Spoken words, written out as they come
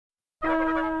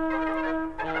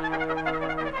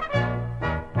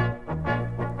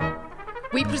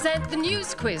we present the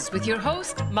news quiz with your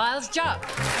host, Miles Jupp.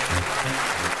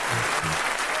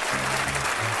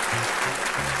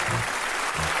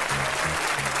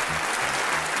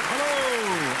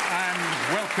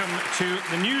 Welcome to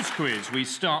the news quiz. We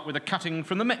start with a cutting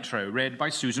from the Metro, read by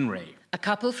Susan Ray. A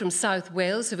couple from South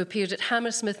Wales have appeared at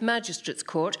Hammersmith Magistrates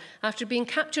Court after being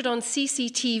captured on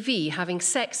CCTV having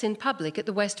sex in public at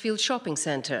the Westfield shopping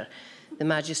centre. The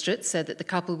magistrates said that the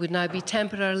couple would now be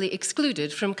temporarily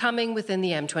excluded from coming within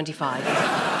the M25.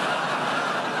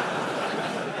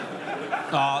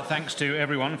 Thanks to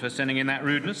everyone for sending in that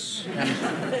rudeness.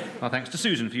 And thanks to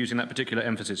Susan for using that particular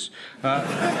emphasis.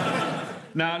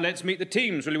 Now, let's meet the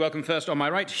teams. Really welcome first on my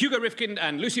right, Hugo Rifkind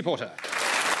and Lucy Porter.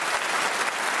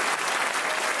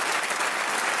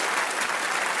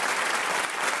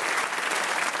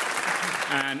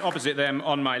 And opposite them,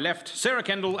 on my left, Sarah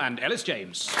Kendall and Elis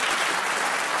James.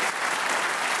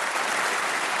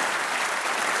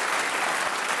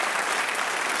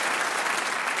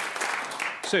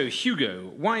 So,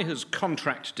 Hugo, why has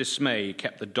contract dismay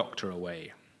kept the doctor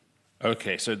away?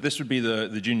 OK, so this would be the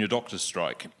junior doctors'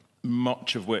 strike,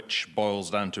 much of which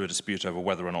boils down to a dispute over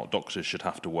whether or not doctors should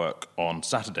have to work on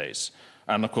Saturdays.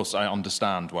 And, of course, I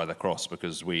understand why they're cross,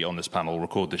 because we, on this panel,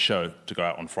 record this show to go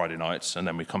out on Friday nights, and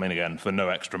then we come in again for no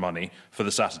extra money for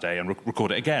the Saturday and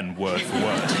record it again, word for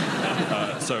word.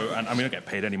 And we don't get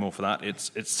paid any more for that.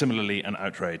 It's similarly an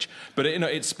outrage. But,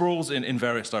 it sprawls in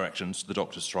various directions, the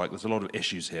doctors' strike. There's a lot of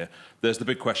issues here. There's the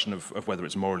big question of whether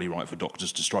it's morally right for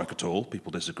doctors to strike at all.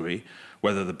 People disagree.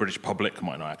 Whether the British public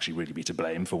might not actually really be to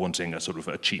blame for wanting a sort of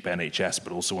a cheap NHS,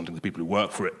 but also wanting the people who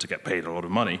work for it to get paid a lot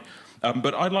of money.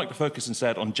 But I'd like to focus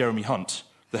instead on Jeremy Hunt,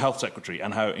 the Health Secretary,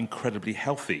 and how incredibly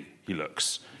healthy he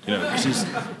looks.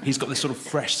 He's got this sort of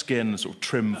fresh skin, sort of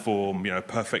trim form,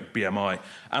 perfect BMI.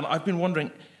 And I've been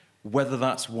wondering whether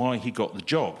that's why he got the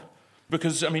job.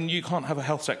 Because, you can't have a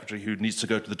health secretary who needs to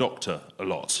go to the doctor a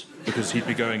lot, because he'd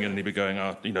be going in and he'd be going,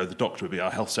 the doctor would be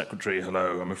our health secretary,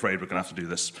 hello, I'm afraid we're going to have to do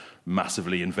this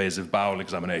massively invasive bowel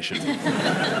examination.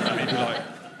 And he'd be like,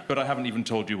 but I haven't even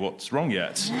told you what's wrong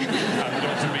yet. And the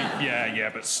doctor would be, yeah,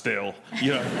 but still,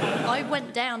 I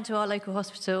went down to our local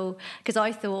hospital because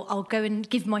I thought I'll go and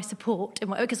give my support,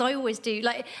 because I always do.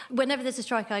 Like, whenever there's a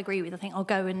strike I agree with, I think I'll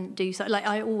go and do something. Like,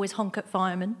 I always honk at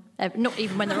firemen, not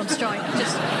even when they're on strike,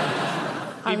 just...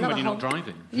 Even when you're not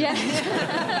driving. Yeah.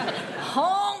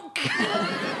 Honk!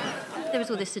 There was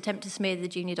all this attempt to smear the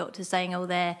junior doctors, saying,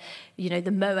 they're,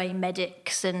 the Moe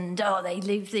medics, and, they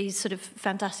live these sort of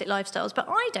fantastic lifestyles. But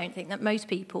I don't think that most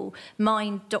people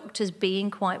mind doctors being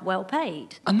quite well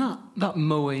paid. And that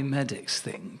Moe medics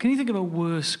thing, can you think of a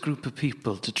worse group of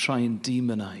people to try and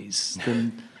demonise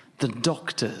than the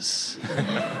doctors?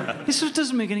 It sort of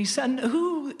doesn't make any sense.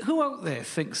 Who out there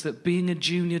thinks that being a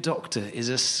junior doctor is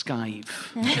a skive?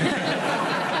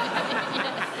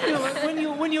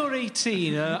 When you're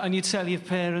 18 and you tell your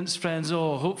parents, friends,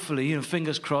 hopefully,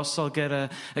 fingers crossed, I'll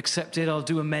get accepted, I'll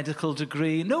do a medical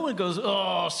degree. No one goes,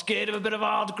 scared of a bit of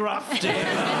hard grafting.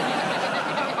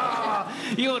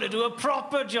 You ought to do a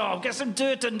proper job, get some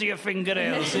dirt under your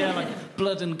fingernails, like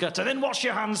blood and gutter. Then wash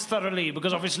your hands thoroughly,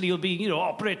 because obviously you'll be,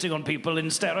 operating on people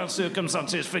in sterile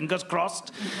circumstances, fingers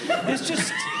crossed. It's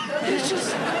just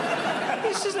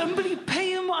unbelievable.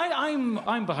 Pay them.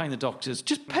 I'm behind the doctors.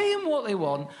 Just pay them what they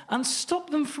want and stop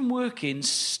them from working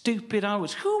stupid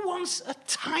hours. Who wants a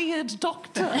tired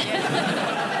doctor? Go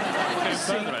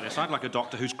further, Elis. I'd like a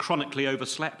doctor who's chronically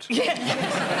overslept.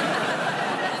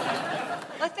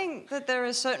 I think that there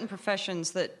are certain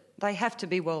professions that they have to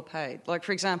be well paid. Like,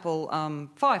 for example,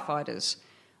 firefighters.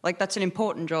 Like, that's an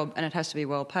important job and it has to be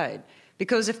well paid.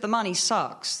 Because if the money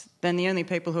sucks, then the only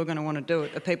people who are going to want to do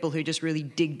it are people who just really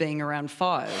dig being around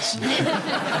fires.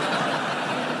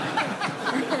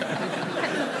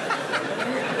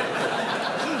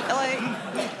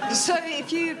 So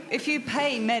if you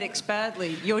pay medics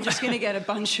badly, you're just going to get a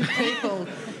bunch of people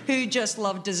who just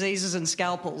love diseases and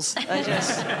scalpels.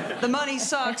 The money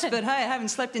sucks, but hey, I haven't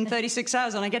slept in 36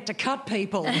 hours and I get to cut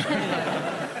people.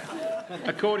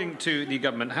 According to the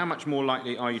government, how much more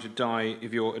likely are you to die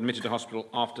if you're admitted to hospital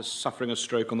after suffering a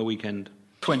stroke on the weekend?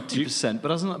 20%,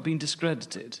 but hasn't that been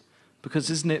discredited?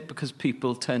 Because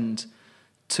people tend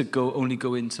to only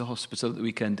go into hospital at the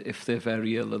weekend if they're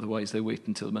very ill, otherwise they wait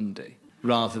until Monday,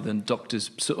 rather than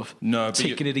doctors sort of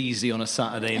taking it easy on a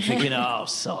Saturday and thinking,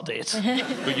 sod it.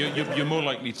 But you're more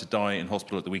likely to die in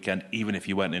hospital at the weekend, even if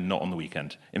you went in not on the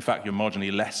weekend. In fact, you're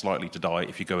marginally less likely to die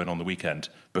if you go in on the weekend,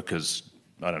 because...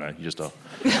 I don't know, you just are.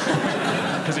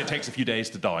 Because it takes a few days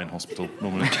to die in hospital,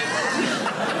 normally.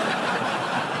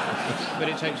 But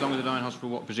it takes longer to die in hospital,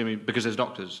 what, presumably because there's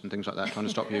doctors and things like that trying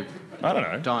to stop you I don't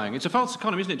know. dying. It's a false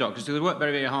economy, isn't it, doctors? They work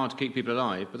very, very hard to keep people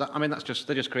alive. But, they're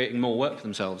just creating more work for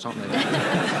themselves, aren't they?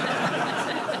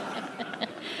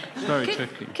 It's very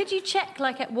tricky. Could you check,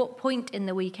 like, at what point in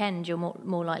the weekend you're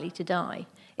more likely to die?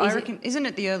 Isn't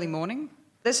it the early morning?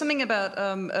 There's something about,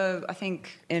 I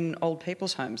think, in old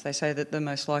people's homes, they say that the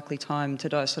most likely time to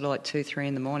die is sort of like 2, 3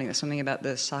 in the morning. There's something about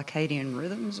the circadian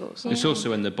rhythms or something. It's also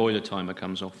when the boiler timer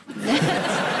comes off.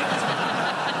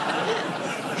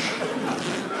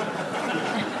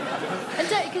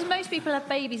 Because most people have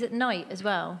babies at night as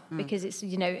well, because it's,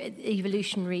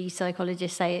 evolutionary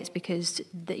psychologists say it's because,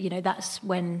 that's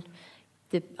when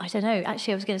I don't know,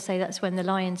 actually I was going to say that's when the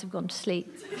lions have gone to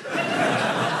sleep.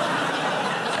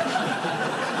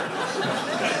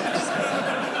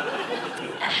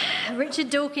 Richard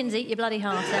Dawkins, eat your bloody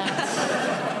heart out.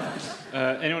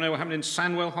 Anyone know what happened in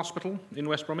Sandwell Hospital in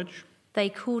West Bromwich? They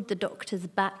called the doctors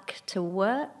back to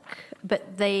work,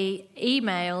 but the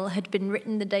email had been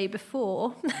written the day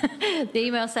before. The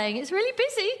email saying, it's really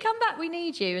busy, come back, we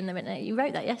need you. And they went, no, you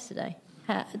wrote that yesterday.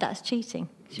 That's cheating,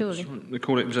 surely. They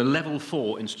called it was a level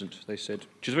 4 incident, they said,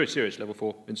 which is a very serious level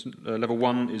 4 incident. Level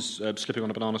 1 is slipping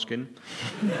on a banana skin.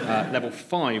 Level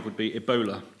 5 would be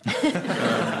Ebola,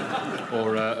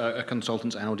 or a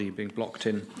consultant's Audi being blocked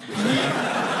in.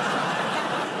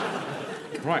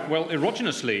 Right, well,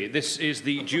 erogenously, this is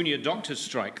the junior doctors'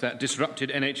 strike that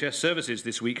disrupted NHS services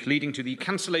this week, leading to the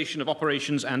cancellation of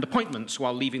operations and appointments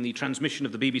while leaving the transmission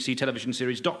of the BBC television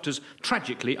series Doctors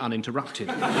tragically uninterrupted.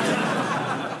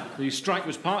 The strike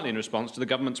was partly in response to the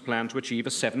government's plan to achieve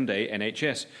a 7-day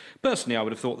NHS. Personally, I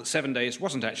would have thought that 7 days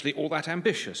wasn't actually all that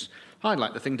ambitious. I'd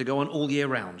like the thing to go on all year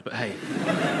round, but hey,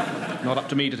 not up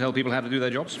to me to tell people how to do their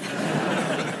jobs.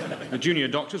 The junior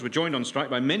doctors were joined on strike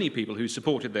by many people who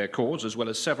supported their cause, as well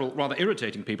as several rather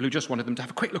irritating people who just wanted them to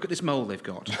have a quick look at this mole they've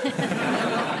got.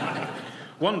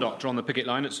 One doctor on the picket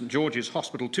line at St George's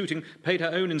Hospital, Tooting, paid her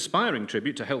own inspiring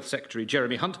tribute to Health Secretary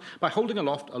Jeremy Hunt by holding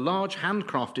aloft a large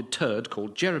handcrafted turd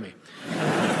called Jeremy.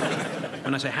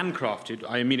 When I say handcrafted,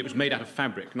 I mean it was made out of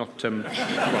fabric, not...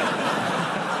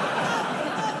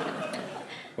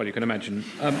 well, you can imagine.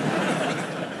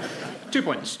 2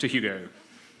 points to Hugo.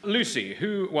 Lucy,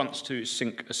 who wants to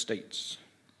sink estates?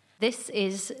 This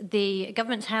is the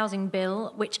government's housing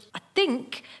bill, which I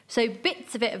think, so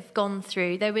bits of it have gone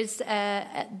through. There was,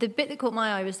 the bit that caught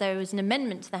my eye was there was an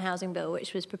amendment to the housing bill,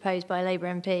 which was proposed by a Labour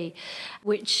MP,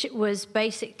 which was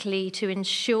basically to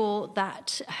ensure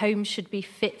that homes should be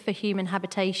fit for human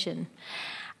habitation,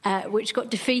 which got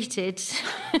defeated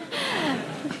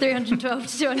 312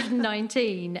 to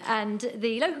 219, and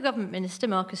the local government minister,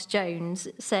 Marcus Jones,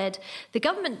 said the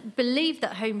government believed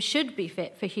that homes should be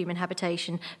fit for human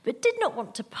habitation, but did not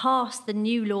want to pass the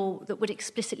new law that would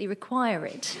explicitly require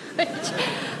it.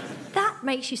 That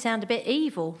makes you sound a bit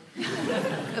evil.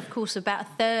 Of course, about a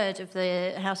third of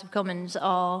the House of Commons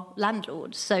are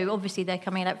landlords, so obviously they're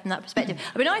coming at it from that perspective.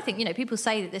 I mean, I think, people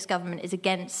say that this government is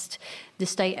against the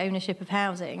state ownership of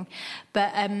housing,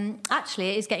 but actually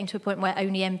it is getting to a point where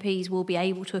only MPs will be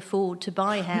able to afford to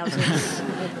buy houses,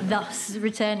 thus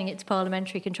returning it to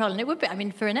parliamentary control. And it would be,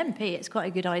 for an MP, it's quite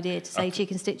a good idea to say to your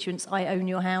constituents, I own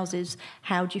your houses,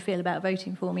 how do you feel about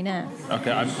voting for me now? OK,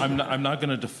 I'm now going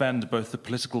to defend both the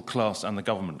political class and the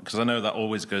government, because I know that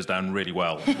always goes down really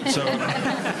well. So,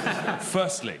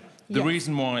 firstly, the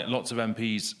reason why lots of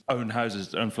MPs own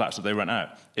houses, own flats that they rent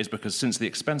out, is because since the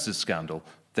expenses scandal,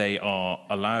 they are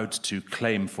allowed to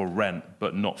claim for rent,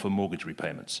 but not for mortgage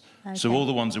repayments. Okay. So all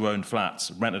the ones who own flats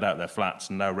rented out their flats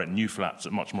and now rent new flats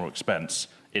at much more expense.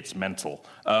 It's mental.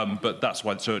 But that's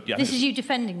why... So, yeah, this is you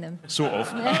defending them? Sort of.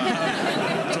 So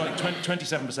like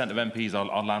 27% of MPs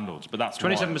are landlords, but that's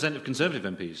 27% of Conservative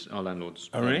MPs are landlords.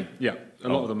 Oh, really? Yeah. A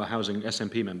lot of them are housing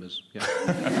SNP members. Yeah.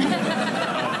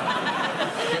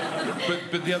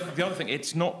 But the other thing,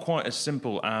 it's not quite as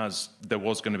simple as there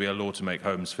was going to be a law to make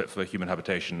homes fit for human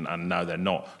habitation, and now they're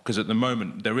not. Because at the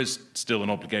moment, there is still an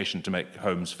obligation to make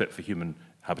homes fit for human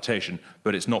habitation,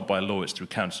 but it's not by law, it's through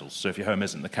councils. So if your home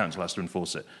isn't, the council has to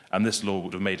enforce it. And this law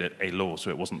would have made it a law,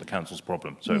 so it wasn't the council's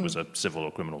problem. So it was a civil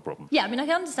or criminal problem. Yeah, I can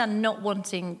understand not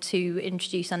wanting to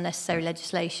introduce unnecessary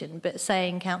legislation, but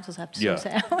saying councils have to sort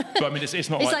it out. But it's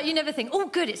not it's like you never think, oh,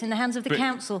 good, it's in the hands of the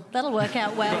council. That'll work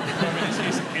out well.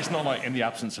 But it's not like in the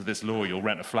absence of this law, you'll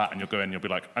rent a flat and you'll go in and you'll be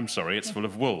like, I'm sorry, it's full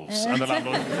of wolves. And the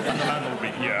landlord will be,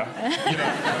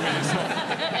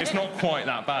 it's not quite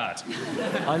that bad.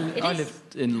 I lived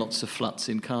in lots of flats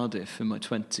in Cardiff in my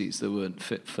 20s that weren't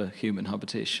fit for human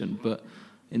habitation, but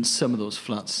in some of those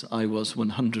flats I was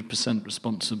 100%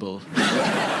 responsible.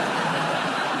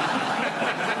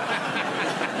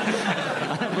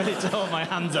 Well, to hold my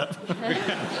hands up.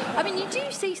 I mean, you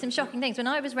do see some shocking things. When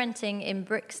I was renting in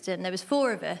Brixton, there was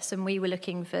 4 of us and we were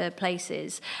looking for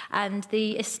places, and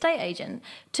the estate agent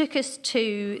took us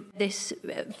to this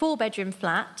 4-bedroom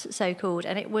flat, so-called,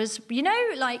 and it was, you know,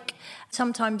 like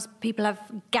sometimes people have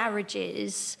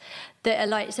garages that are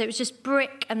like, so it was just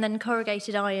brick and then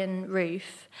corrugated iron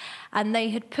roof, and they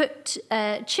had put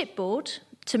chipboard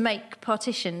to make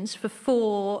partitions for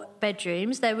 4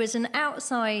 bedrooms. There was an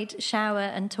outside shower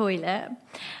and toilet,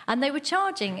 and they were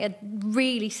charging a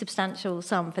really substantial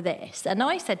sum for this. And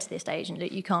I said to the estate agent,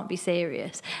 look, you can't be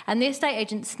serious. And the estate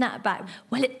agent snapped back,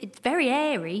 well, it's very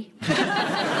airy.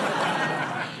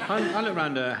 I looked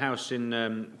around a house in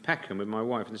Peckham with my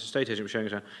wife, and this estate agent was showing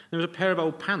us around. There was a pair of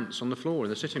old pants on the floor in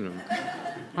the sitting room.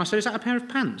 I said, is that a pair of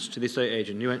pants, to the estate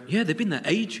agent? And he went, yeah, they've been there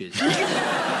ages.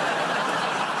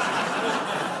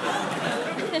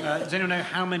 Does anyone know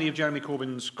how many of Jeremy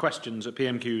Corbyn's questions at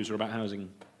PMQs are about housing?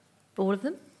 All of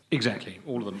them? Exactly,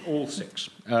 all of them, all 6.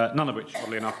 None of which,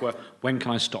 oddly enough, were, when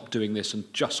can I stop doing this and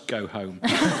just go home?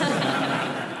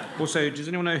 Also, does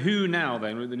anyone know who now,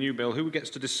 then, with the new bill, who gets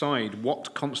to decide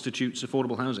what constitutes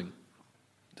affordable housing?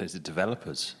 Is it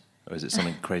developers? Or is it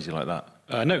something crazy like that?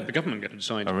 No, the government get to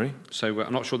decide. Oh, really? So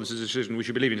I'm not sure this is a decision we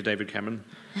should be leaving to David Cameron,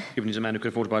 given he's a man who could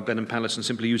afford to buy Blenheim Palace and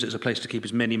simply use it as a place to keep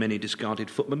his many, many discarded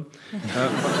footmen.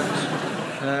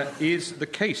 Is the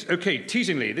case. OK,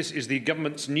 teasingly, this is the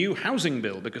government's new housing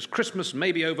bill, because Christmas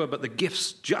may be over, but the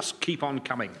gifts just keep on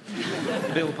coming.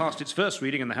 The bill passed its first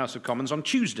reading in the House of Commons on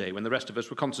Tuesday, when the rest of us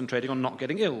were concentrating on not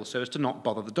getting ill, so as to not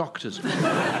bother the doctors.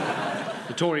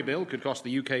 The Tory bill could cost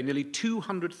the UK nearly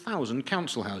 200,000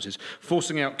 council houses,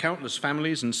 forcing out countless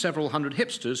families and several hundred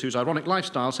hipsters whose ironic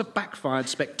lifestyles have backfired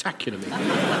spectacularly.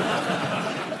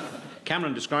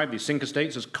 Cameron described these sink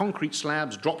estates as concrete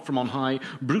slabs dropped from on high,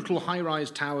 brutal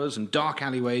high-rise towers and dark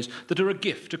alleyways that are a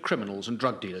gift to criminals and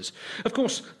drug dealers. Of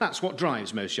course, that's what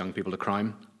drives most young people to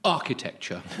crime: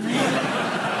 architecture.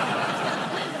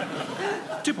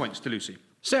 2 points to Lucy.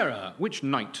 Sarah, which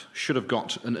knight should have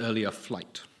got an earlier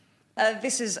flight?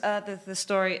 This is the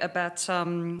story about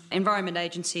Environment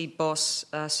Agency boss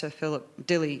Sir Philip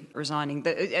Dilley resigning.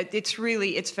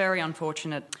 It's very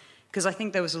unfortunate, because I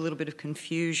think there was a little bit of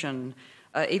confusion.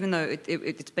 Even though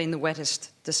it's been the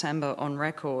wettest December on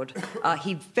record,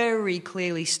 he very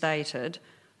clearly stated,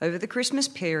 over the Christmas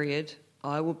period,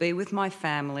 I will be with my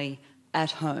family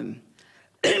at home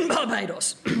in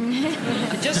Barbados.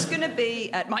 Just going to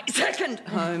be at my second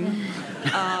home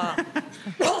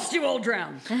whilst you all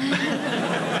drown.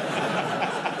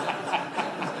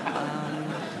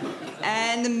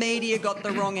 And the media got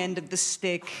the wrong end of the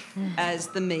stick, as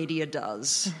the media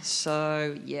does.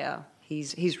 So, yeah,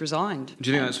 he's resigned. Do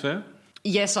you think that's fair?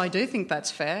 Yes, I do think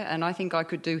that's fair, and I think I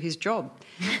could do his job.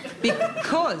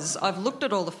 Because I've looked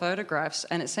at all the photographs,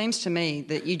 and it seems to me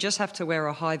that you just have to wear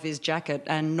a high-vis jacket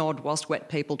and nod whilst wet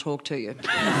people talk to you.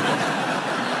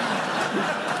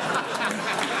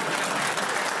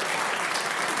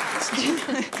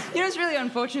 You know, it's really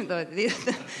unfortunate, though.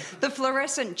 The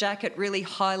fluorescent jacket really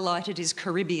highlighted his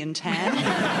Caribbean tan.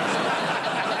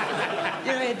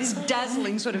 You know, this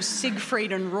dazzling sort of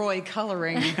Siegfried and Roy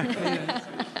colouring.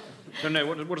 No,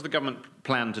 what does the government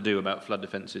plan to do about flood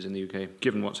defences in the UK,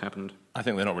 given what's happened? I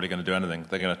think they're not really going to do anything.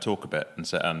 They're going to talk a bit and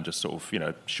just sort of, you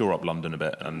know, shore up London a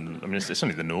bit. And I mean, it's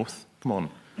only the north. Come on.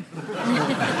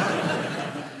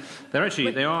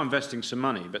 They are investing some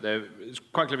money, but it's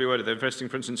quite clearly worded. They're investing,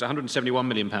 for instance, £171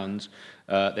 million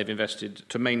they've invested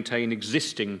to maintain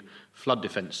existing flood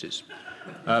defences.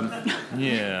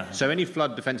 Yeah. So any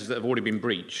flood defences that have already been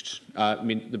breached, I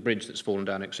mean, the bridge that's fallen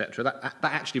down, etc., that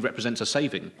actually represents a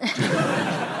saving.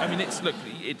 I mean,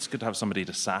 it's good to have somebody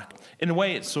to sack. In a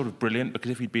way, it's sort of brilliant,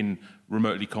 because if he'd been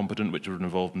remotely competent, which would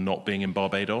involve not being in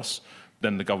Barbados,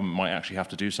 then the government might actually have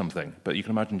to do something. But you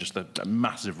can imagine just a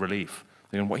massive relief.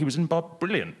 What he was in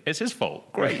brilliant. It's his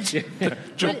fault. Great.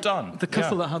 Job done. The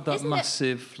couple that had that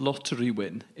massive lottery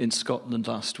win in Scotland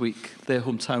last week, their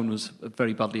hometown was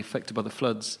very badly affected by the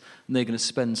floods, and they're going to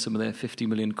spend some of their 50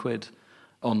 million quid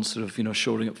on sort of, you know,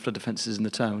 shoring up flood defences in the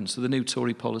town. So the new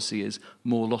Tory policy is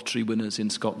more lottery winners in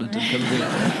Scotland and Cumbria.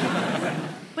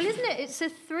 Well, isn't it? It's a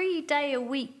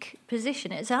 3-day-a-week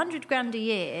position. It's £100,000 a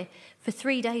year for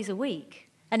 3 days a week.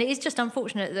 And it is just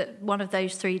unfortunate that one of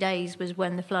those 3 days was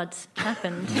when the floods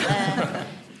happened,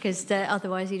 because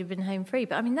otherwise he'd have been home free.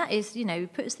 But, I mean, that is, you know,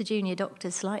 puts the junior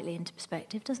doctors slightly into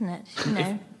perspective, doesn't it? You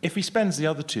know? If he spends the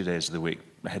other 2 days of the week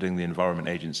heading the Environment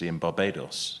Agency in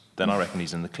Barbados, then I reckon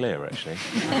he's in the clear, actually.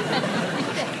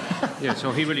 Yeah,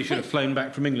 so he really should have flown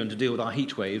back from England to deal with our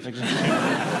heat wave.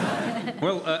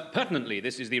 Well, pertinently,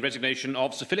 this is the resignation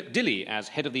of Sir Philip Dilley as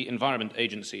head of the Environment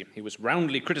Agency. He was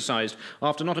roundly criticised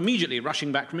after not immediately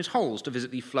rushing back from his holes to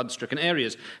visit the flood-stricken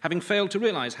areas, having failed to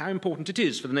realise how important it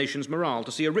is for the nation's morale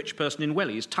to see a rich person in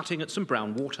wellies tutting at some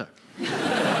brown water.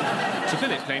 Sir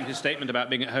Philip claimed his statement about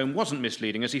being at home wasn't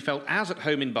misleading, as he felt as at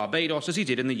home in Barbados as he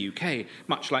did in the UK,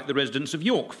 much like the residents of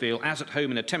York feel as at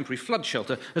home in a temporary flood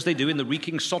shelter as they do in the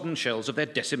reeking sodden shells of their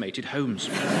decimated homes.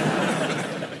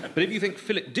 But if you think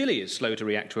Philip Dilley is slow to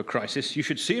react to a crisis, you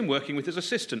should see him working with his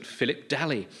assistant, Philip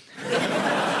Dally.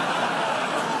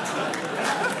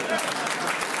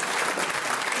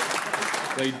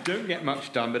 They don't get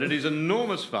much done, but it is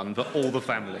enormous fun for all the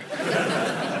family.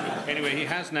 Anyway, he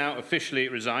has now officially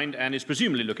resigned and is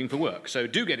presumably looking for work, so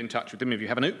do get in touch with him if you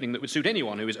have an opening that would suit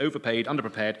anyone who is overpaid,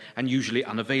 underprepared and usually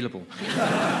unavailable.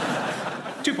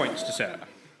 2 points to Sarah.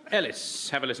 Elis,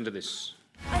 have a listen to this.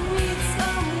 I need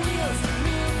some wheels to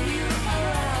move you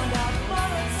around. I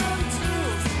borrowed some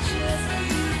tools to chisel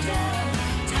you down.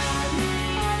 Time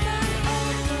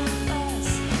on and off us.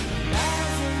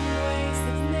 1,000 ways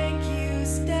that make you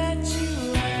statuesque.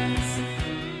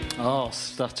 Oh,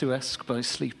 statuesque by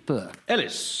Sleeper.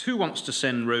 Elis, who wants to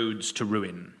send Rhodes to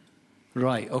ruin?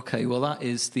 Right, OK, well, that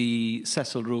is the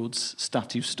Cecil Rhodes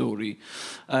statue story.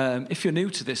 If you're new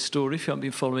to this story, if you haven't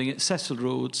been following it, Cecil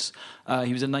Rhodes,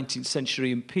 he was a 19th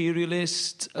century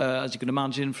imperialist, as you can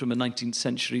imagine, from a 19th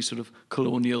century sort of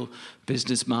colonial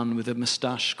businessman with a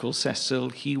moustache called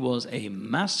Cecil. He was a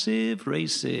massive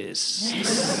racist.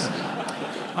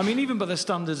 I mean, even by the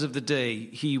standards of the day,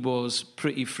 he was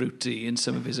pretty fruity in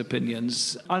some of his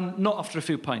opinions. And not after a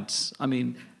few pints. I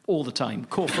mean, all the time.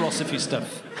 Core philosophy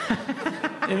stuff.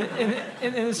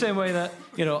 In the same way that,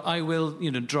 you know, I will,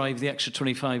 you know, drive the extra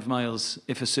 25 miles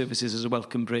if a service is as a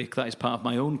welcome break. That is part of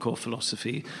my own core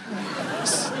philosophy.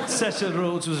 Cecil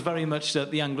Rhodes was very much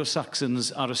that the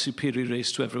Anglo-Saxons are a superior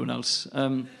race to everyone else.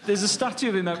 There's a statue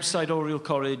of him outside Oriel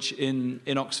College in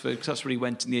Oxford, because that's where he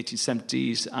went in the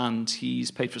 1870s, and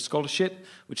he's paid for a scholarship,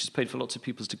 which has paid for lots of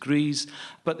people's degrees.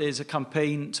 But there's a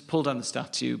campaign to pull down the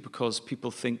statue because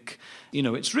people think, you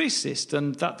know, it's racist,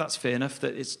 and that's fair enough.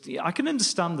 That it's, I can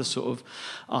understand the sort of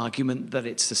argument that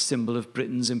it's a symbol of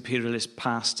Britain's imperialist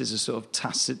past, is a sort of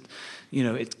tacit, you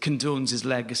know, it condones his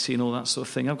legacy and all that sort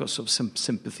of thing. I've got sort of some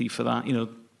sympathy for that, you know,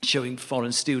 showing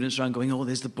foreign students around going, oh,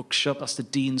 there's the bookshop, that's the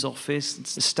dean's office,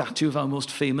 it's the statue of our most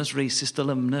famous racist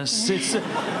alumnus. It's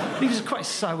leaves quite a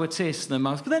sour taste in their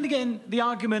mouth. But then again, the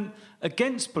argument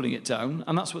against pulling it down,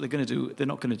 and that's what they're going to do, they're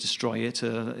not going to destroy it,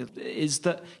 is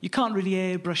that you can't really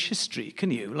airbrush history,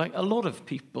 can you? Like, a lot of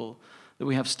people that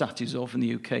we have statues of in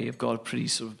the UK have got a pretty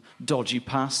sort of dodgy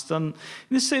past. And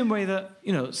in the same way that,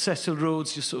 you know, Cecil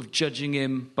Rhodes, you're sort of judging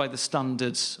him by the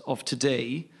standards of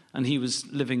today, and he was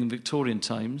living in Victorian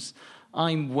times,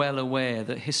 I'm well aware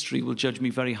that history will judge me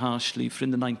very harshly for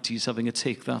in the 90s having a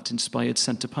Take That-inspired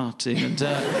centre party and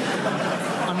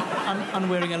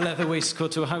wearing a leather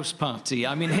waistcoat to a house party.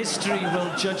 I mean, history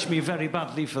will judge me very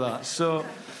badly for that. So,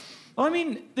 I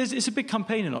mean, it's a big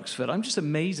campaign in Oxford. I'm just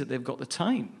amazed that they've got the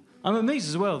time. I'm amazed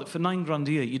as well that for £9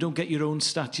 a year, you don't get your own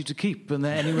statue to keep and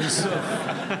that anyone's sort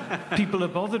of... people are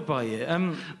bothered by it.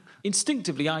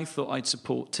 Instinctively, I thought I'd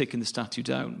support taking the statue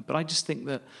down, but I just think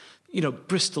that, you know,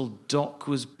 Bristol Dock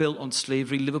was built on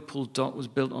slavery, Liverpool Dock was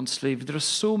built on slavery. There are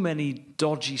so many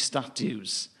dodgy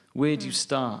statues. Where do you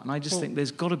start? And I just think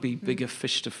there's got to be bigger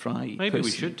fish to fry. Maybe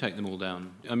we should take them all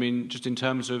down. I mean, just in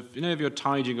terms of, you know, if you're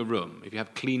tidying a room, if you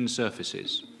have clean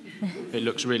surfaces, it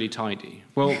looks really tidy.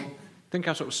 Well, think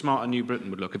how sort of smart a New Britain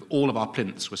would look if all of our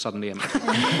plinths were suddenly empty.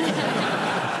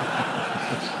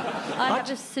 I have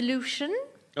a solution.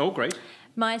 Oh, great.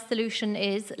 My solution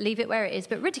is leave it where it is,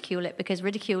 but ridicule it, because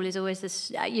ridicule is always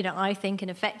this, you know, I think an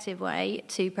effective way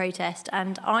to protest.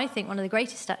 And I think one of the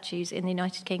greatest statues in the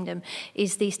United Kingdom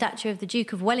is the statue of the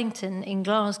Duke of Wellington in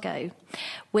Glasgow,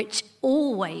 which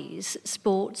always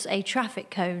sports a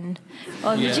traffic cone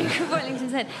on the Duke of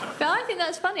Wellington's head. But I think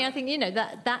that's funny. I think, you know,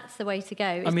 that's the way to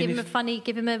go. Is give him a funny,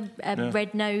 give him a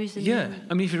red nose. And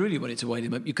I mean, if you really wanted to wind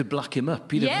him up, you could black him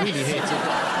up. He'd have really hated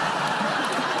it.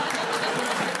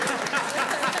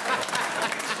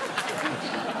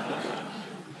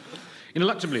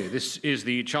 Ineluctably, this is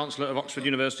the Chancellor of Oxford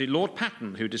University, Lord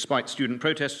Patten, who, despite student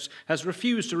protests, has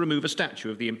refused to remove a statue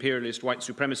of the imperialist white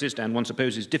supremacist and one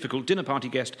supposes difficult dinner party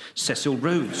guest, Cecil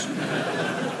Rhodes.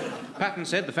 Patten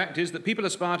said the fact is that people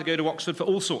aspire to go to Oxford for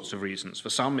all sorts of reasons. For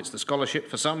some, it's the scholarship.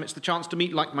 For some, it's the chance to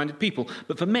meet like-minded people.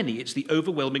 But for many, it's the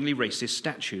overwhelmingly racist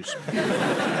statues.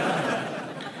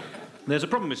 There's a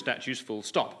problem with statues, full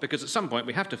stop, because at some point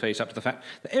we have to face up to the fact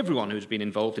that everyone who's been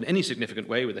involved in any significant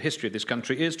way with the history of this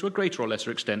country is, to a greater or lesser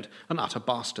extent, an utter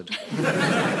bastard.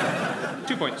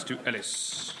 2 points to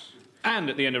Elis. And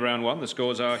at the end of round 1, the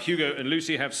scores are Hugo and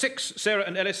Lucy have 6, Sarah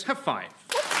and Elis have 5.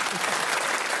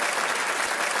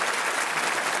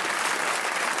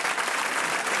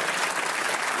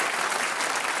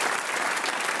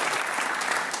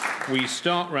 We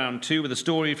start round 2 with a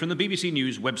story from the BBC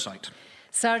News website.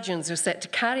 Surgeons are set to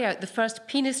carry out the first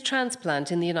penis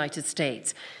transplant in the United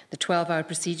States. The 12-hour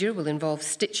procedure will involve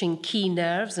stitching key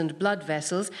nerves and blood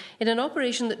vessels in an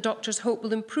operation that doctors hope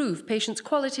will improve patients'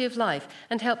 quality of life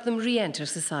and help them re-enter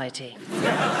society.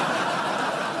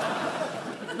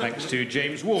 Thanks to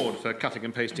James Ward for cutting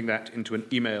and pasting that into an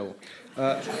email.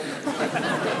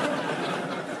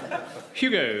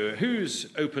 Hugo, whose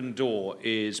open door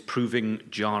is proving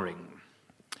jarring?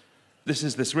 This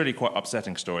is this really quite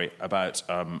upsetting story about,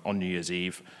 on New Year's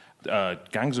Eve,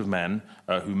 gangs of men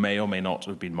who may or may not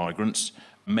have been migrants,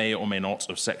 may or may not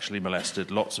have sexually molested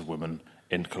lots of women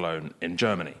in Cologne, in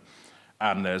Germany.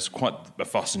 And there's quite a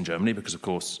fuss in Germany because, of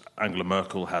course, Angela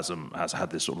Merkel has had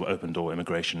this sort of open-door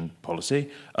immigration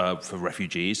policy for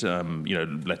refugees,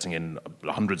 letting in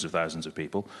hundreds of thousands of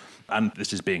people. And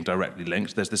this is being directly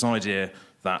linked. There's this idea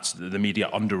that the media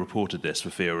underreported this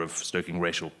for fear of stoking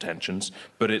racial tensions,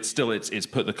 but it's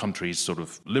put the country's sort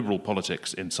of liberal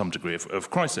politics in some degree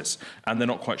of crisis, and they're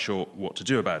not quite sure what to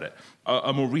do about it.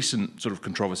 A more recent sort of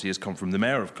controversy has come from the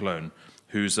mayor of Cologne,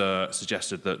 who's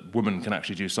suggested that women can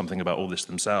actually do something about all this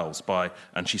themselves by,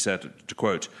 and she said, to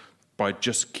quote, by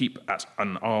just keep at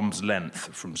an arm's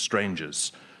length from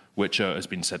strangers, which has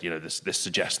been said, this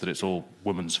suggests that it's all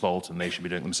women's fault and they should be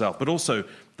doing it themselves. But also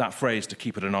that phrase, to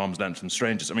keep at an arm's length from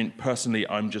strangers, I mean, personally,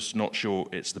 I'm just not sure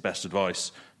it's the best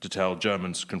advice to tell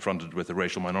Germans confronted with a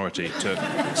racial minority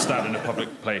to stand in a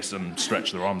public place and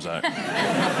stretch their arms out.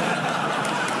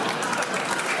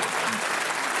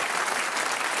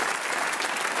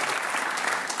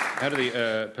 How do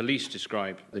the police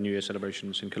describe the New Year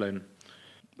celebrations in Cologne?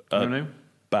 I don't know.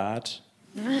 Bad.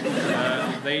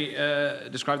 They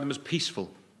describe them as peaceful.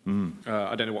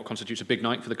 I don't know what constitutes a big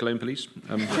night for the Cologne police.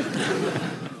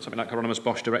 Something like Hieronymus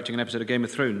Bosch directing an episode of Game of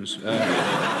Thrones. Do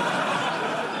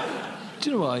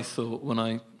you know what I thought when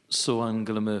I saw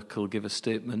Angela Merkel give a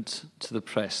statement to the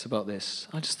press about this?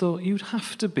 I just thought you'd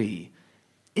have to be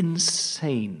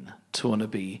insane to want to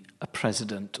be a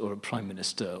president or a prime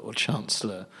minister or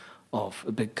chancellor of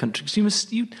a big country. Because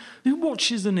who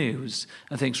watches the news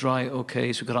and thinks, right,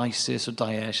 OK, so we've got ISIS or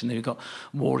Daesh, and then we've got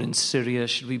war in Syria.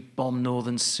 Should we bomb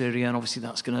northern Syria? And obviously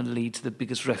that's going to lead to the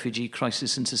biggest refugee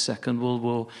crisis since the Second World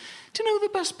War. Do you know who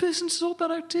the best person to sort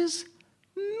that out is?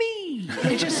 Me.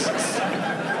 Who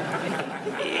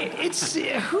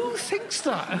thinks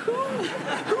that?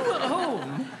 Who at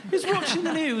home is watching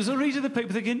the news or reading the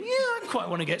paper thinking, yeah, I quite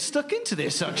want to get stuck into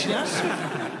this, actually.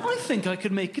 I think I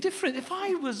could make a difference. If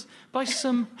I was, by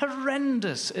some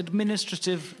horrendous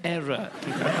administrative error,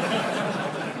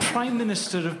 Prime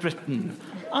Minister of Britain,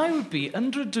 I would be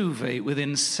under a duvet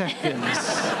within seconds,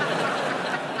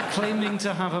 claiming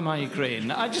to have a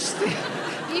migraine. I just think...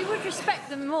 You would respect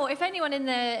them more if anyone in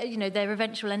their, their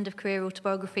eventual end of career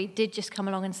autobiography did just come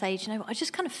along and say, do you know what, I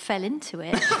just kind of fell into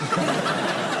it. Do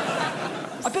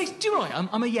you know what I am?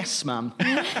 I'm a yes man.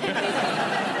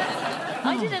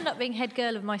 I did end up being head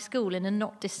girl of my school in a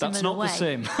not dissimilar way. That's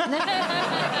not the same.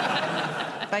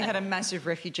 They had a massive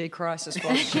refugee crisis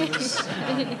while she was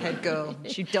head girl.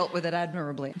 She dealt with it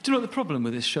admirably. Do you know what the problem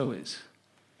with this show is?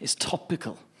 It's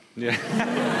topical. Yeah.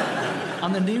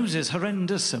 And the news is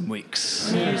horrendous some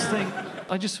weeks.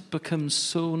 I just become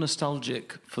so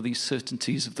nostalgic for these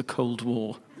certainties of the Cold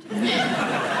War.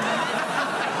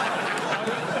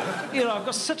 I've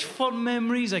got such fond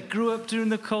memories. I grew up during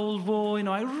the Cold War.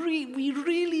 We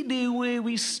really knew where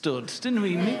we stood, didn't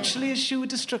we? Mutually assured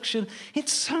destruction. It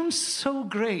sounds so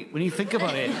great when you think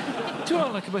about it. Do you know what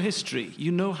I like about history?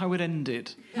 You know how it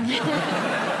ended. You're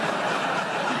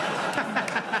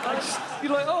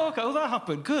like, oh, OK, well, that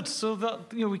happened. Good. So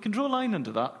that, we can draw a line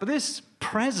under that. But this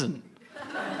present,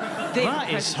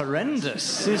 that is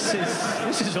horrendous. This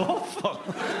is awful.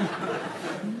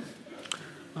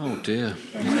 Oh, dear.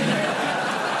 But,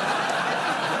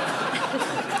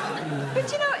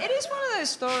 it is one of those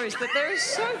stories that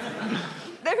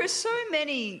there are so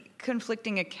many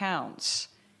conflicting accounts.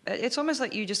 It's almost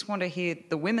like you just want to hear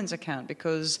the women's account,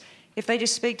 because if they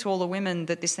just speak to all the women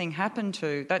that this thing happened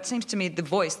to, that seems to me the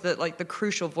voice, the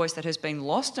crucial voice that has been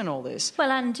lost in all this.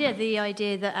 Well, and, the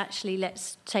idea that actually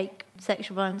let's take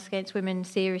sexual violence against women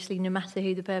seriously no matter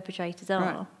who the perpetrators are.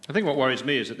 Right. I think what worries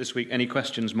me is that this week any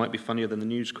questions might be funnier than the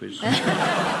news quiz. It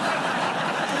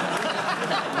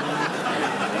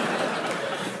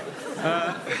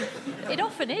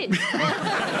often is.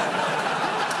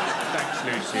 Thanks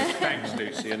Lucy. Thanks,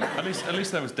 Lucy. And At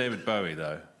least there was David Bowie,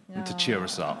 though, to cheer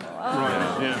us up.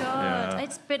 God, Yeah.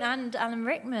 it's been and Alan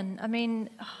Rickman. I mean,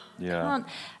 Yeah. can't.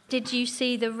 Did you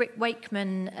see the Rick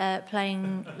Wakeman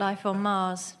playing Life on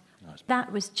Mars?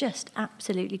 That was just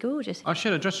absolutely gorgeous. I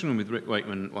shared a dressing room with Rick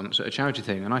Wakeman once at a charity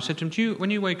thing, and I said to him,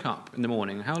 when you wake up in the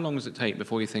morning, how long does it take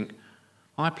before you think,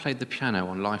 I played the piano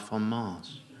on Life on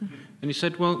Mars? And he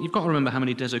said, well, you've got to remember how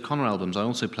many Des O'Connor albums I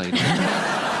also played on.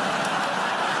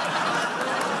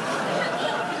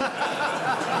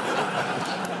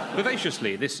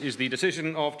 Vivaciously, this is the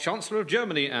decision of Chancellor of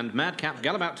Germany and madcap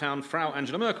Gallabout Town Frau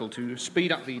Angela Merkel to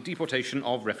speed up the deportation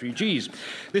of refugees.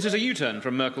 This is a U-turn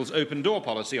from Merkel's open-door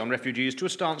policy on refugees to a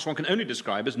stance one can only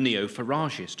describe as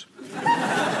neo-Faragist.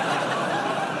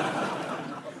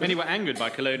 Many were angered by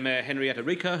Cologne Mayor Henrietta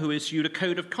Rieker, who issued a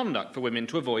code of conduct for women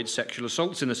to avoid sexual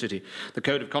assaults in the city. The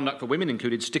code of conduct for women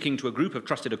included sticking to a group of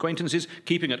trusted acquaintances,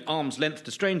 keeping at arm's length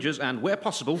to strangers, and, where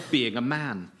possible, being a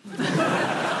man.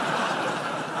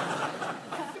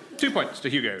 2 points to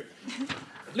Hugo.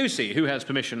 Lucy, who has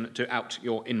permission to out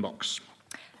your inbox?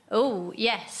 Oh,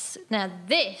 yes. Now,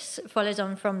 this follows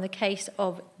on from the case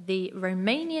of the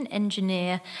Romanian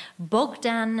engineer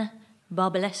Bogdan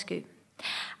Barbulescu,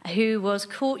 who was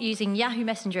caught using Yahoo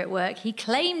Messenger at work. He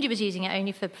claimed he was using it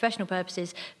only for professional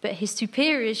purposes, but his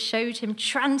superiors showed him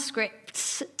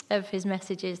transcripts of his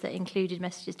messages that included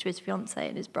messages to his fiancée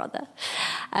and his brother.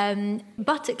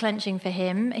 Butt clenching for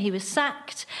him, he was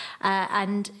sacked,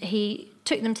 and he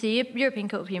took them to the European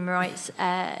Court of Human Rights,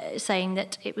 saying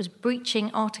that it was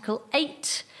breaching Article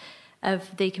 8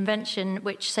 of the Convention,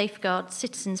 which safeguards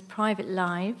citizens' private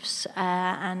lives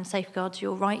and safeguards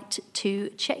your right to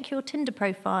check your Tinder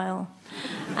profile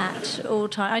at all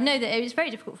times. I know that it's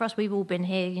very difficult for us. We've all been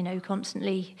here, you know,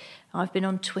 constantly. I've been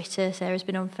on Twitter, Sarah's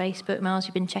been on Facebook, Miles,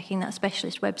 you've been checking that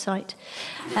specialist website.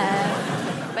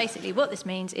 Basically, what this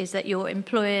means is that your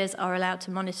employers are allowed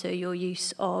to monitor your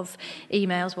use of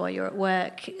emails while you're at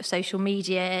work, social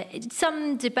media.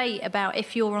 Some debate about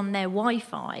if you're on their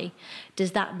Wi-Fi,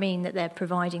 does that mean that they're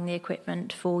providing the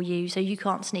equipment for you so you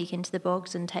can't sneak into the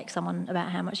bogs and text someone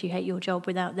about how much you hate your job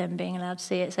without them being allowed to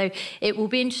see it? So it will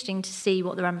be interesting to see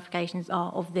what the ramifications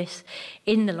are of this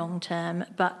in the long term.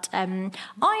 But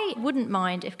I wouldn't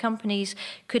mind if companies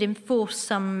could enforce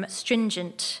some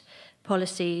stringent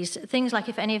policies, things like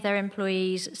if any of their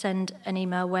employees send an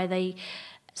email where they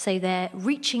say they're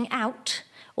reaching out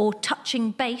or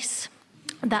touching base,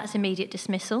 that's immediate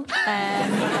dismissal.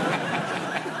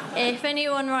 If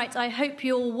anyone writes, I hope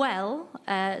you're well,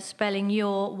 spelling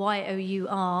your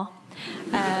Y-O-U-R,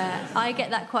 I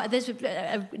get that quite... There's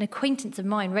an acquaintance of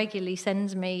mine regularly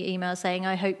sends me emails saying,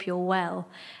 I hope you're well.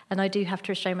 And I do have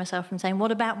to restrain myself from saying,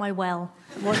 what about my well?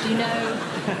 What do you know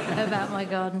about my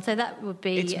garden? So that would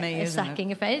be It's me, a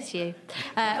sacking offence. It's you.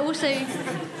 Also,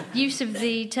 use of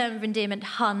the term of endearment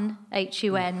hun,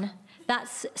 H-U-N.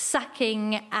 That's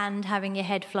sacking and having your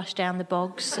head flushed down the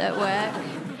bogs at work.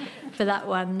 For that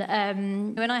one.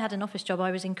 When I had an office job,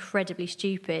 I was incredibly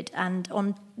stupid and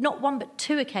on not one but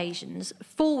two occasions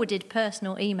forwarded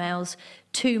personal emails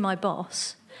to my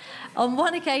boss. On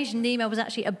one occasion, the email was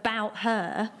actually about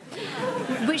her,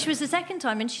 which was the second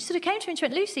time, and she sort of came to me and she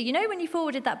went, Lucy, you know when you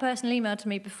forwarded that personal email to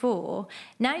me before,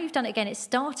 now you've done it again, it's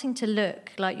starting to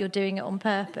look like you're doing it on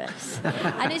purpose.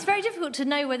 And it's very difficult to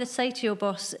know whether to say to your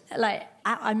boss, like,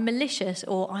 I'm malicious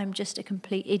or I'm just a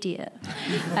complete idiot.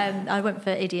 I went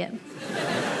for idiot.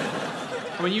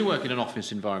 I mean, you work in an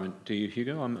office environment, do you,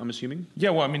 Hugo, I'm assuming? Yeah,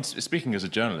 well, I mean, speaking as a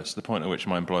journalist, the point at which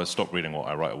my employers stop reading what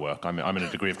I write at work, I'm in a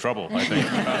degree of trouble, I think.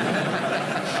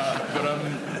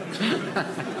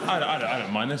 I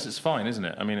don't mind this. It's fine, isn't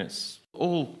it? I mean,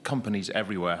 all companies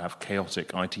everywhere have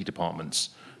chaotic IT departments.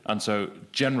 And so,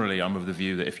 generally, I'm of the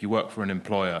view that if you work for an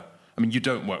employer... I mean, you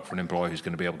don't work for an employer who's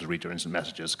going to be able to read your instant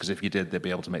messages, because if you did, they'd be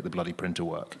able to make the bloody printer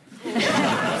work. So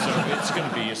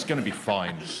it's going to be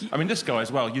fine. I mean, this guy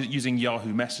as well, using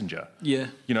Yahoo Messenger. Yeah.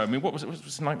 You know, I mean, what was it? It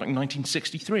was like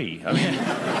 1963. I mean,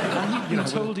 And he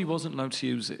was told he wasn't allowed to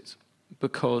use it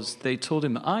because they told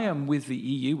him, I am with the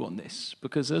EU on this,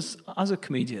 because as a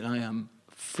comedian, I am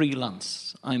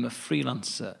freelance. I'm a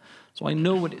freelancer. So I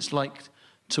know what it's like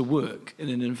to work in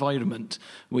an environment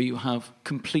where you have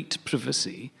complete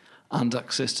privacy and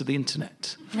access to the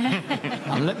internet.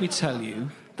 And let me tell you,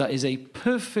 that is a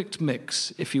perfect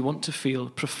mix if you want to feel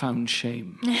profound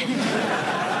shame.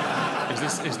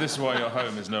 is this why your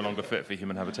home is no longer fit for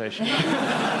human habitation?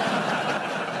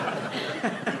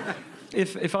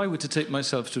 If I were to take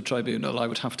myself to a tribunal, I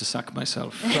would have to sack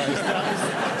myself.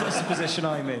 That's the position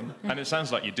I'm in. And it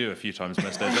sounds like you do a few times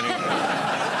most days anyway.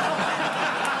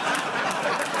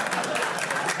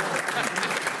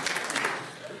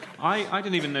 I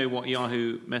didn't even know what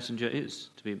Yahoo Messenger is,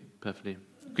 to be perfectly...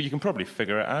 You can probably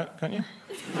figure it out, can't you?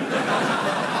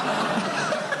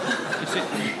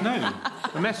 No.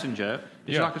 A messenger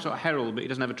is Yeah. like a sort of herald, but he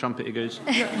doesn't have a trumpet. He goes...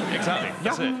 Exactly.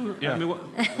 That's it. Yeah. I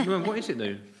mean, what is it,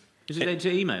 though? Is it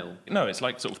email? No, it's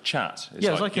like sort of chat. It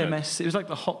was like MS. It was like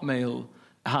the Hotmail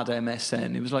had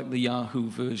MSN. It was like the Yahoo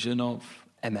version of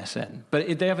MSN.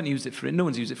 But they haven't used it for it. No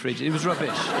one's used it for ages. It was rubbish.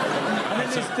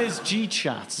 And then there's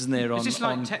G-Chat, isn't there, on Is this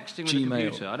like on texting with Gmail. a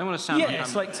computer? I don't want to sound like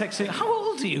it's like texting. How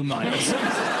old are you, Miles?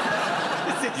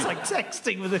 It's like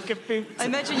texting with a computer. I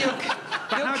imagine you're...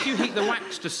 But how do you heat the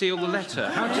wax to seal the letter?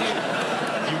 How do you...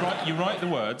 You write the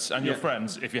words, and your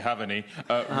friends, if you have any,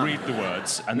 read the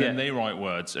words, and then they write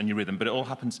words, and you read them. But it all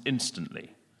happens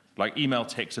instantly. Like, email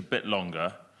takes a bit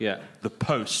longer. Yeah. The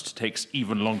post takes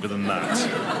even longer than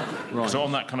that. Right. So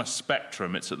on that kind of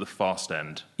spectrum, it's at the fast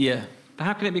end. Yeah. But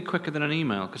how can it be quicker than an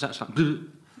email? Because that's like...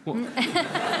 What?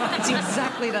 It's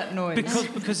exactly that noise.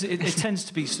 Because it tends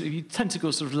to be... You tend to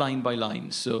go sort of line by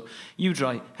line. So you'd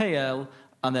write, hey, Elle,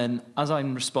 and then as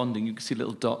I'm responding, you can see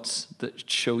little dots that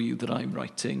show you that I'm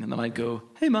writing, and then I go,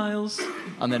 hey, Miles,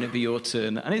 and then it'd be your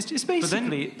turn. And it's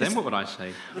basically... But then what would I say?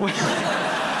 It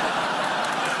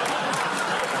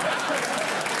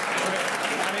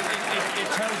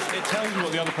tells you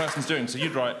what the other person's doing. So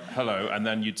you'd write hello, and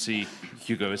then you'd see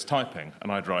Hugo is typing,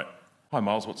 and I'd write, hi,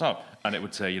 Miles, what's up? And it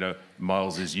would say,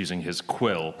 Miles is using his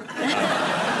quill and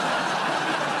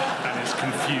is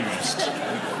confused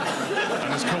and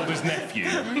has called his nephew.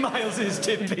 Miles is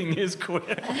tipping his quill.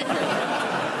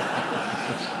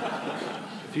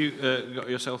 Have you got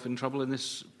yourself in trouble in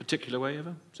this particular way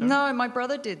ever? Sarah? No, my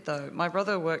brother did, though. My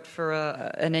brother worked for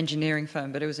an engineering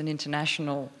firm, but it was an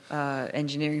international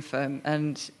engineering firm,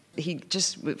 and he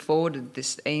just forwarded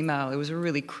this email. It was a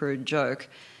really crude joke,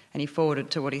 and he forwarded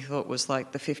to what he thought was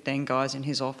like the 15 guys in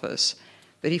his office.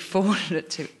 But he forwarded it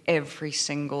to every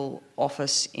single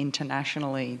office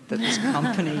internationally that this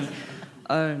company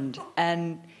owned.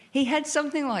 And he had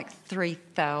something like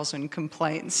 3,000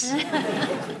 complaints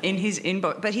in his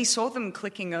inbox. But he saw them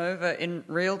clicking over in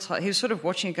real time. He was sort of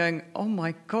watching it going, oh,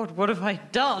 my God, what have I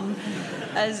done?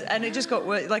 And it just got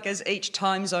worse, like as each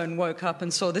time zone woke up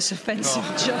and saw this offensive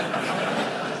joke.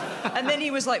 And then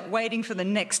he was, like, waiting for the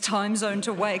next time zone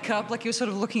to wake up. Like, he was sort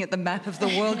of looking at the map of the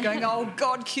world going, oh,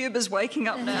 God, Cuba's waking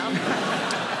up now.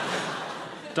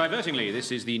 Divertingly,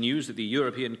 this is the news that the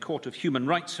European Court of Human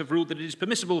Rights have ruled that it is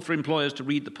permissible for employers to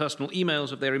read the personal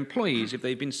emails of their employees if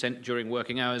they've been sent during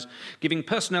working hours, giving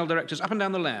personnel directors up and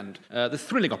down the land the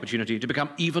thrilling opportunity to become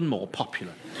even more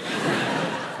popular.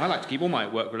 I like to keep all my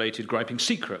work-related griping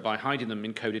secret by hiding them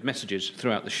in coded messages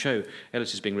throughout the show.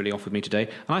 Elis is being really off with me today,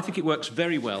 and I think it works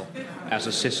very well as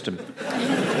a system.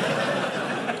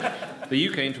 The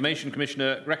UK Information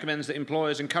Commissioner recommends that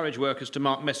employers encourage workers to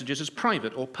mark messages as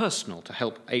private or personal to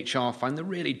help HR find the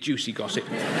really juicy gossip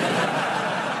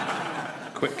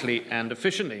quickly and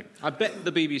efficiently. I bet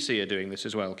the BBC are doing this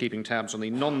as well, keeping tabs on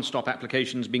the non-stop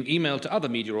applications being emailed to other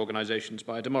media organisations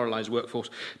by a demoralised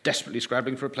workforce desperately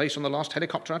scrabbling for a place on the last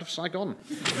helicopter out of Saigon.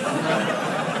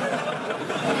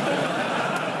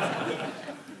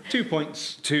 2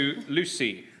 points to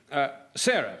Lucy.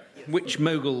 Sarah, which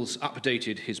mogul's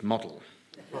updated his model?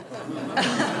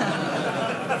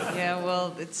 Yeah,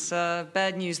 well, it's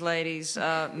bad news, ladies.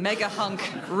 Mega hunk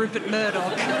Rupert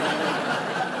Murdoch.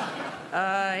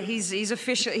 He's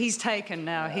official. He's taken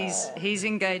now. He's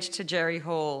engaged to Jerry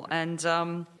Hall, and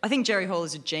I think Jerry Hall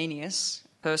is a genius.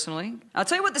 Personally, I'll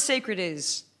tell you what the secret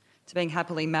is to being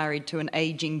happily married to an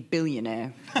ageing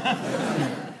billionaire.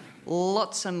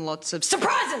 Lots and lots of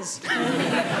surprises.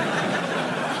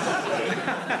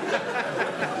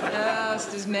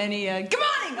 Just as many. Good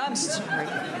morning. I'm sorry.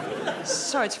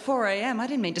 Sorry, it's 4 a.m. I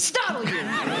didn't mean to startle you.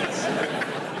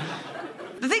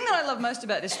 The thing that I love most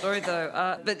about this story,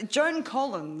 though, that Joan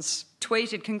Collins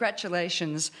tweeted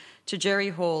congratulations to Jerry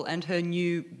Hall and her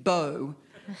new beau.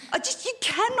 You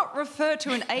cannot refer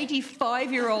to an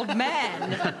 85-year-old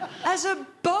man as a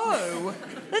beau.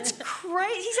 That's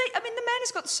crazy. The man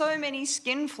has got so many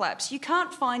skin flaps, you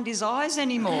can't find his eyes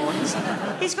anymore.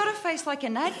 He's got a face like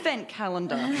an advent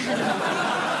calendar.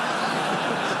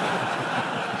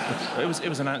 It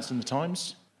was announced in the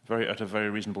Times. At a very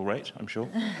reasonable rate, I'm sure.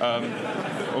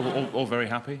 All very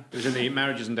happy. It was in the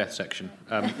marriages and death section.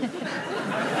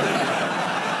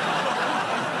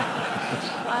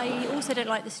 I also don't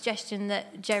like the suggestion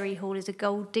that Jerry Hall is a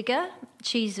gold digger.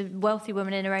 She's a wealthy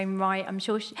woman in her own right. I'm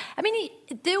sure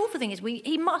the awful thing is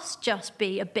he must just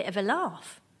be a bit of a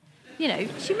laugh.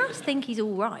 She must think he's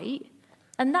all right,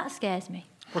 and that scares me.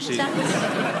 What's he?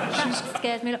 That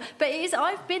scares me a lot. But it is,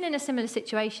 I've been in a similar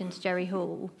situation to Jerry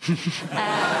Hall.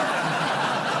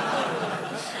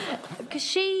 Because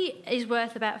she is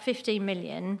worth about 15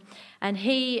 million and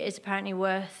he is apparently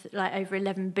worth like over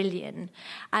 11 billion.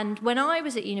 And when I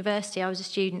was at university, I was a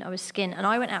student, I was skint, and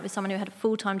I went out with someone who had a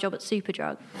full-time job at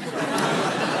Superdrug.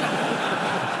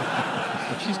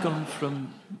 She's gone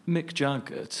from Mick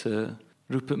Jagger to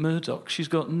Rupert Murdoch. She's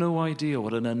got no idea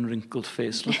what an unwrinkled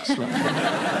face looks like.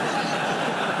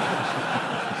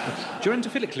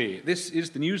 Gerontophilically, this is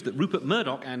the news that Rupert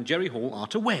Murdoch and Jerry Hall are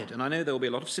to wed, and I know there will be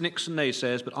a lot of cynics and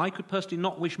naysayers, but I could personally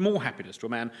not wish more happiness to a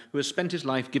man who has spent his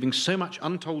life giving so much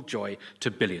untold joy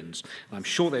to billions. And I'm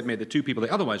sure they've made the two people they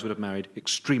otherwise would have married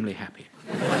extremely happy.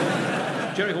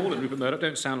 Jerry Hall and Rupert Murdoch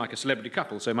don't sound like a celebrity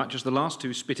couple so much as the last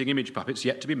two spitting image puppets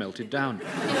yet to be melted down.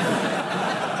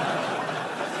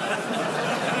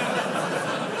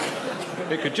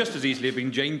 It could just as easily have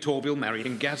been Jane Torville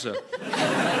marrying Gaza.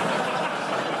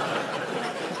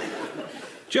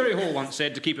 Jerry Hall once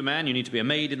said, to keep a man, you need to be a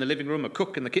maid in the living room, a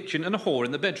cook in the kitchen, and a whore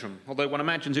in the bedroom. Although one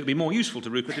imagines it would be more useful to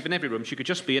Rupert if in every room she could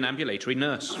just be an ambulatory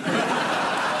nurse.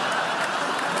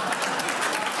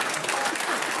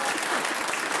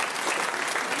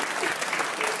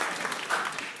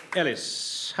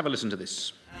 Elis, have a listen to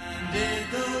this. And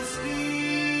it goes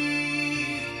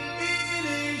in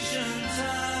ancient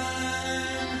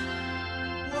time,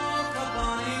 walk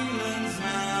upon England's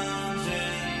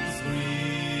mountains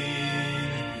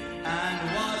green, and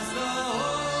was the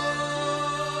holy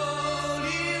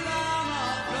Lamb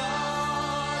of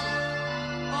God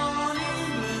on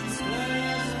England's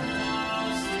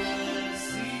pleasant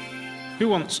sea. Who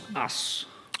wants us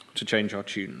to change our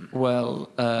tune? Well,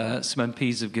 some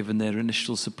MPs have given their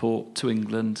initial support to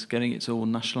England getting its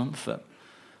own national anthem.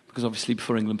 Because obviously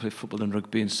before England play football and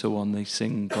rugby and so on, they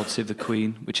sing God Save the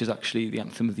Queen, which is actually the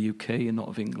anthem of the UK and not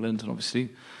of England. And obviously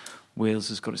Wales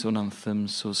has got its own anthem,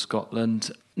 so has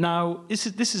Scotland. Now, this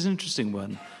is an interesting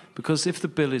one, because if the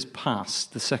bill is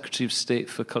passed, the Secretary of State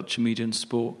for Culture, Media and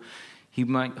Sport, he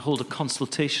might hold a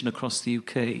consultation across the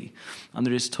UK, and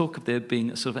there is talk of there being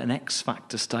a sort of an X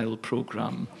Factor style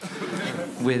programme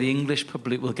where the English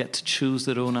public will get to choose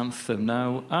their own anthem.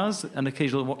 Now, as an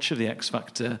occasional watcher of the X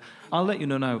Factor, I'll let you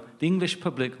know now, the English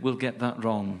public will get that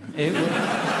wrong.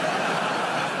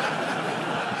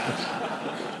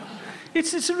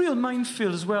 It's a real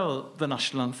minefield as well, the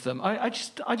national anthem. I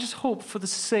just hope, for the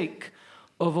sake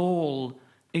of all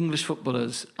English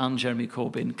footballers and Jeremy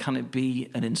Corbyn, can it be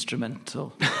an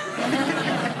instrumental?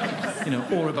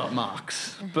 Or about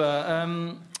Marx. But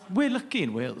we're lucky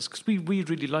in Wales, because we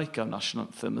really like our national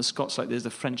anthem. The Scots like this, the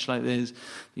French like this,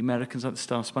 the Americans like the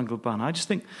Star Spangled Banner. I just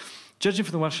think, judging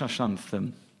from the Welsh national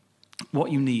anthem, what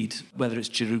you need, whether it's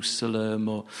Jerusalem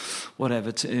or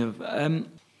whatever,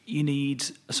 you need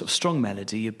a sort of strong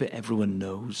melody, a bit everyone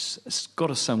knows. It's got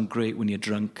to sound great when you're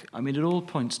drunk. I mean, it all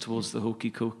points towards the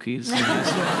hokey cokey.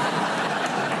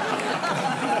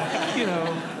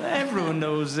 Everyone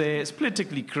knows it. It's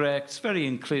politically correct. It's very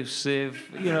inclusive.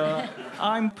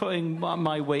 I'm putting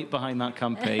my weight behind that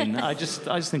campaign. I just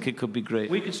think it could be great.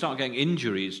 We could start getting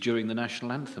injuries during the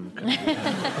national anthem.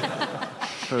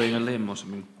 Throwing a limb or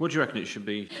something. What do you reckon it should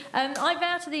be? I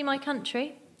vow to thee, my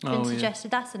country. Been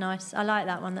suggested. That's I like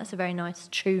that one. That's a very nice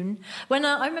tune. When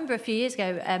I remember a few years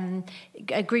ago,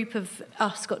 a group of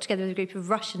us got together with a group of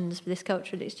Russians for this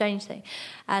cultural exchange thing,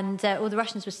 and all the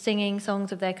Russians were singing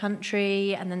songs of their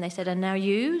country, and then they said, and now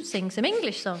you sing some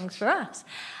English songs for us.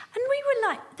 And we were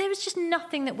like, there was just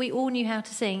nothing that we all knew how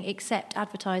to sing except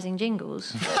advertising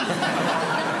jingles.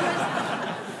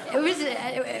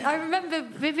 I remember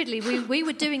vividly, we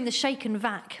were doing the shake and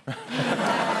vac.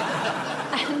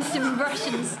 And some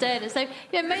Russians stared at us. So,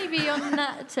 maybe on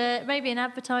that, maybe an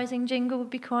advertising jingle would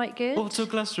be quite good.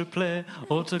 Autoglass replay,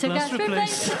 autoglass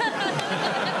replace.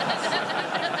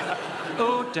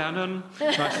 Oh, Dannon.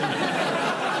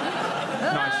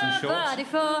 Nice and short. Body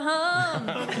form.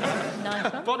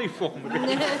 Nice one. Body form.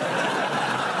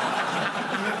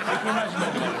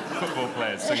 Football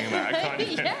players singing that, can't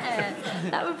you? Yeah,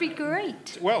 that would be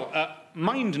great. Well,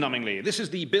 mind-numbingly, this is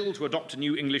the bill to adopt a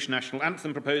new English national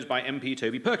anthem proposed by MP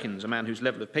Toby Perkins, a man whose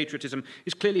level of patriotism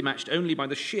is clearly matched only by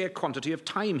the sheer quantity of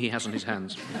time he has on his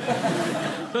hands.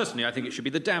 Personally, I think it should be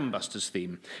the Dam Busters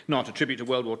theme, not a tribute to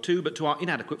World War II, but to our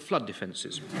inadequate flood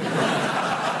defences.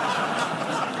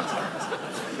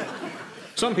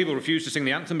 Some people refuse to sing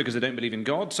the anthem because they don't believe in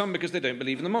God, some because they don't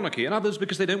believe in the monarchy, and others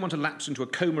because they don't want to lapse into a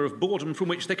coma of boredom from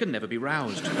which they can never be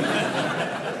roused.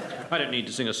 I don't need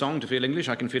to sing a song to feel English.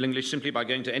 I can feel English simply by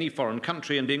going to any foreign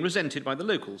country and being resented by the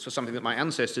locals for something that my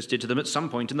ancestors did to them at some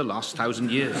point in the last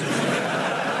 1,000 years.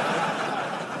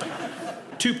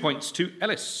 2 points to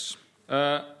Elis.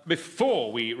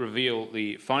 Before we reveal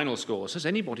the final scores, has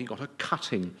anybody got a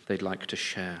cutting they'd like to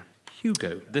share?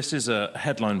 Hugo. This is a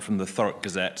headline from the Thurrock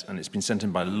Gazette, and it's been sent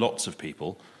in by lots of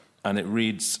people, and it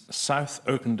reads, South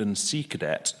Oakenden Sea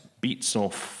Cadet beats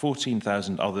off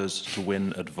 14,000 others to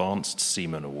win Advanced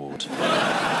Seaman Award.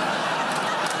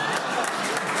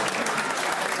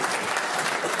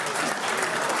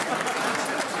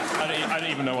 I don't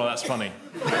even know why that's funny.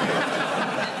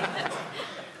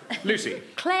 Lucy.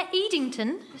 Claire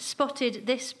Edington spotted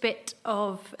this bit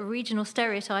of regional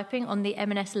stereotyping on the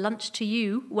M&S Lunch to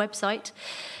You website.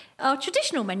 Our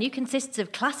traditional menu consists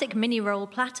of classic mini roll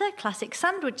platter, classic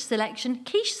sandwich selection,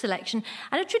 quiche selection,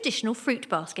 and a traditional fruit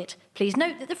basket. Please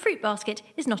note that the fruit basket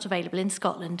is not available in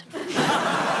Scotland.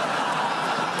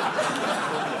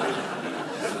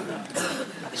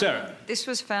 Sarah. This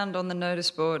was found on the notice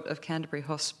board of Canterbury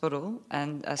Hospital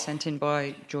and sent in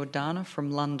by Jordana from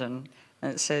London.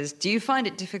 And it says, do you find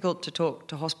it difficult to talk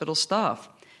to hospital staff?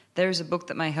 There is a book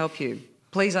that may help you.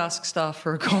 Please ask staff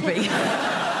for a copy.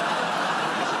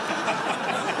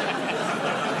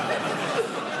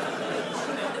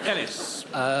 Elis.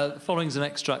 Following is an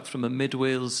extract from a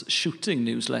Mid-Wales shooting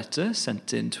newsletter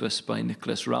sent in to us by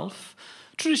Nicholas Ralph.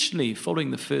 Traditionally, following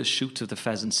the first shoot of the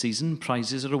pheasant season,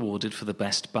 prizes are awarded for the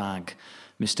best bag.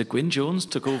 Mr. Gwyn Jones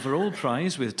took over all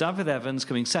prize, with David Evans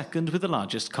coming second with the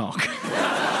largest cock.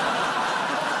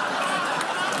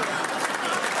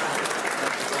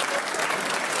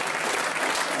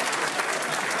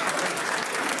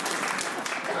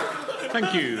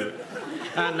 Thank you.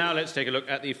 And now let's take a look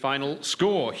at the final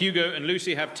score. Hugo and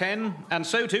Lucy have 10, and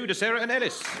so too do Sarah and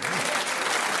Elis.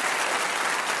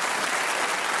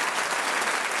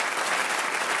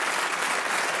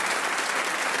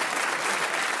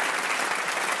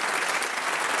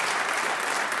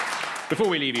 Before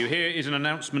we leave you, here is an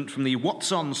announcement from the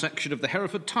What's On section of the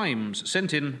Hereford Times,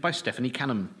 sent in by Stephanie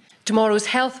Canham. Tomorrow's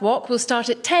health walk will start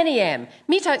at 10 a.m.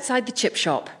 Meet outside the chip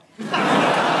shop.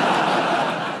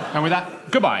 And with that,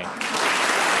 goodbye.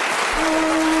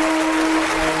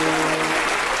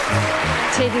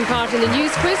 Taking part in the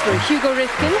news quiz were Hugo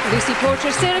Rifkind, Lucy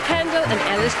Porter, Sarah Kendall and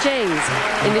Elis James.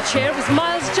 In the chair was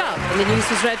Miles Jupp and the news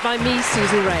was read by me,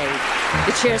 Susan Ray.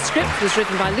 The chair script was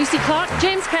written by Lucy Clark,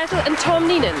 James Kettle and Tom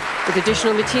Neenan, with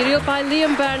additional material by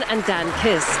Liam Byrne and Dan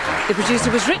Kiss. The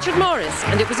producer was Richard Morris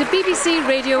and it was a BBC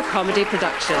radio comedy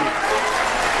production.